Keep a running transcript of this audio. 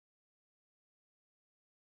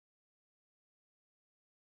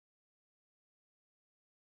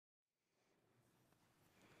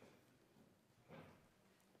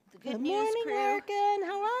Good Good news, morning, crew. Larkin.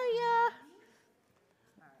 How are ya?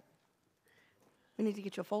 We need to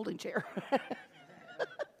get you a folding chair.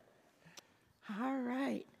 All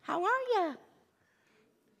right. How are ya?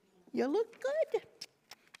 You look good.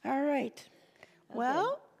 All right.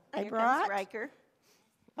 Well, I Here brought. comes Riker.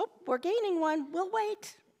 Oh, we're gaining one. We'll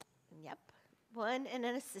wait. Yep. One and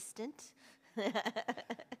an assistant. Yeah,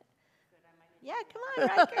 come on,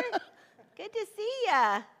 Riker. Good to see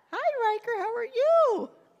ya. Hi, Riker. How are you?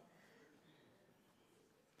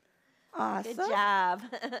 Awesome. Good job.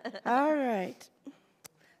 All right.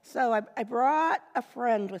 So I brought a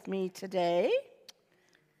friend with me today.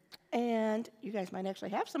 And you guys might actually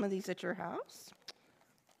have some of these at your house.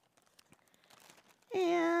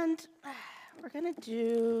 And we're going to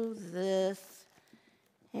do this.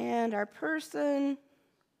 And our person,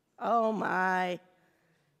 oh my,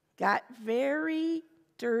 got very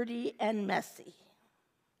dirty and messy.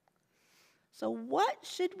 So what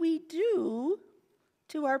should we do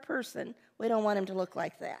to our person? We don't want him to look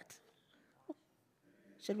like that.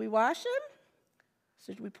 Should we wash him?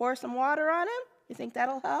 Should we pour some water on him? You think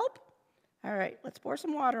that'll help? All right, let's pour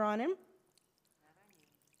some water on him.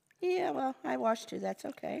 Yeah, well, I washed too. That's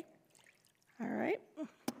okay. All right.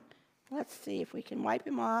 Let's see if we can wipe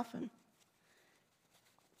him off. All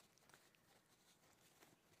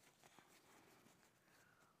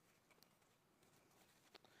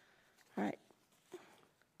right.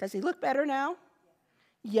 Does he look better now?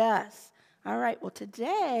 Yes. All right. Well,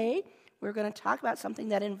 today we're going to talk about something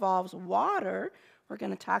that involves water. We're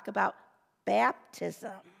going to talk about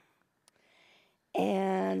baptism.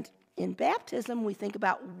 And in baptism, we think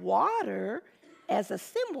about water as a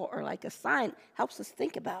symbol or like a sign, helps us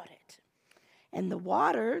think about it. And the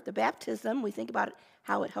water, the baptism, we think about it,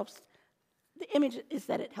 how it helps. The image is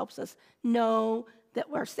that it helps us know that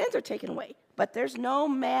our sins are taken away. But there's no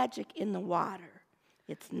magic in the water.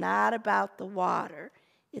 It's not about the water.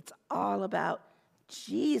 It's all about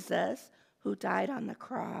Jesus who died on the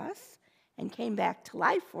cross and came back to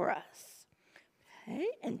life for us. Okay?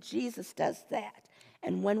 And Jesus does that.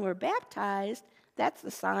 And when we're baptized, that's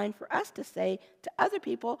the sign for us to say to other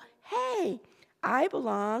people, hey, I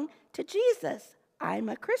belong to Jesus. I'm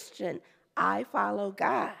a Christian. I follow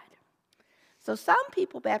God. So some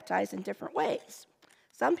people baptize in different ways.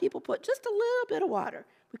 Some people put just a little bit of water.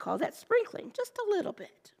 We call that sprinkling, just a little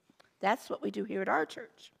bit. That's what we do here at our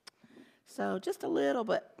church. So just a little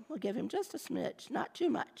bit. We'll give him just a smidge, not too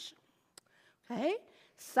much. Okay?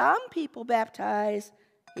 Some people baptize,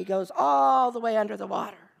 he goes all the way under the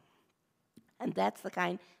water. And that's the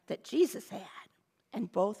kind that Jesus had.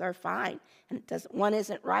 And both are fine. And one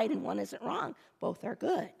isn't right and one isn't wrong. Both are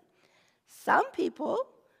good. Some people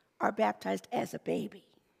are baptized as a baby.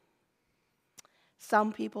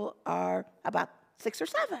 Some people are about 6 or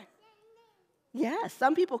 7. Yeah,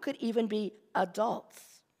 some people could even be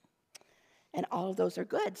adults. And all of those are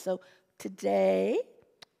good. So today,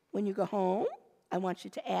 when you go home, I want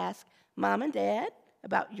you to ask Mom and Dad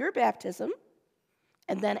about your baptism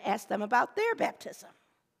and then ask them about their baptism.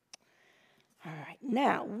 All right,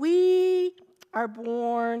 now we are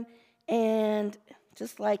born and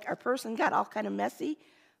just like our person got all kind of messy,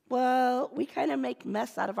 well, we kind of make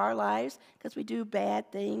mess out of our lives because we do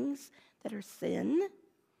bad things that are sin.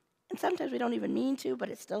 And sometimes we don't even mean to, but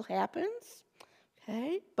it still happens.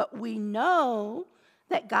 Okay? But we know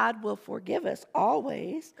that God will forgive us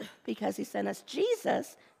always because he sent us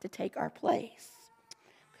Jesus to take our place.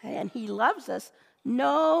 Okay? And he loves us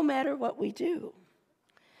no matter what we do.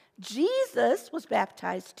 Jesus was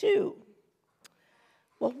baptized too.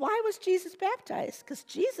 Well, why was Jesus baptized? Because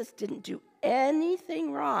Jesus didn't do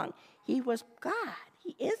anything wrong. He was God.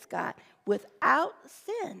 He is God without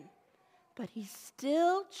sin. But he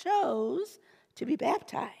still chose to be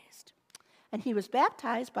baptized. And he was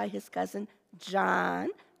baptized by his cousin John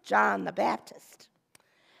the Baptist.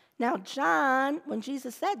 Now, John, when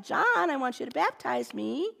Jesus said, John, I want you to baptize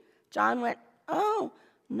me, John went, oh,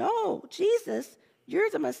 no, Jesus, you're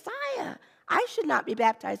the Messiah. I should not be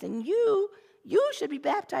baptizing you. You should be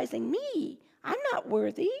baptizing me. I'm not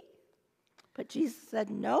worthy. But Jesus said,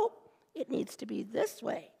 nope, it needs to be this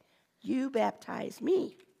way. You baptize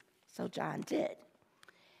me. So John did.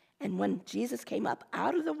 And when Jesus came up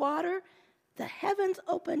out of the water, the heavens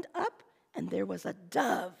opened up and there was a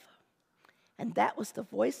dove. And that was the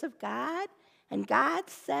voice of God. And God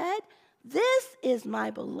said, this is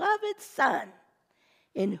my beloved Son,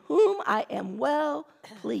 in whom I am well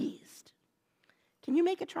pleased. Can you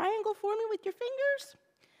make a triangle for me with your fingers?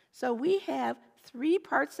 So we have 3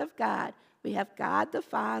 parts of God. We have God the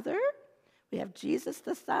Father, we have Jesus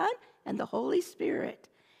the Son, and the Holy Spirit.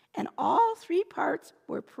 And all 3 parts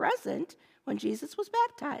were present when Jesus was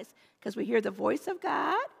baptized, because we hear the voice of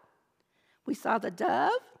God, we saw the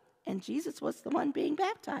dove, and Jesus was the one being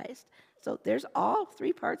baptized. So there's all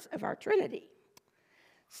three parts of our Trinity.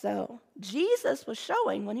 So Jesus was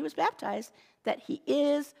showing when he was baptized that he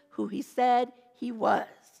is who he said he was.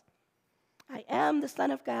 I am the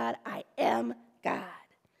Son of God. I am God.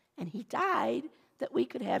 And he died that we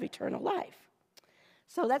could have eternal life.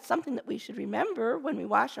 So that's something that we should remember when we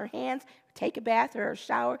wash our hands, take a bath or a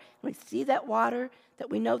shower, and we see that water, that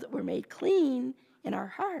we know that we're made clean in our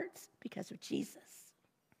hearts because of Jesus.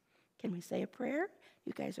 Can we say a prayer?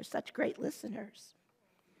 You guys are such great listeners.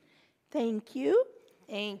 Thank you.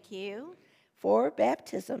 Thank you For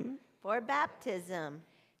baptism. for baptism.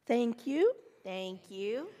 Thank you Thank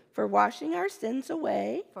you for washing our sins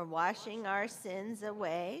away for washing our sins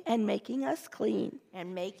away and making us clean.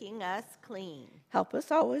 and making us clean. Help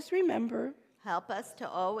us always remember Help us to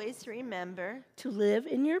always remember to live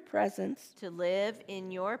in your presence. to live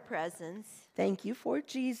in your presence. Thank you for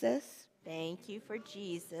Jesus. Thank you for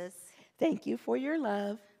Jesus. Thank you for your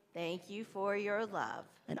love. Thank you for your love.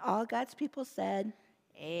 And all God's people said,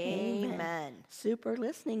 Amen. Super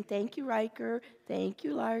listening. Thank you, Riker. Thank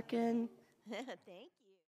you, Larkin. Thank you.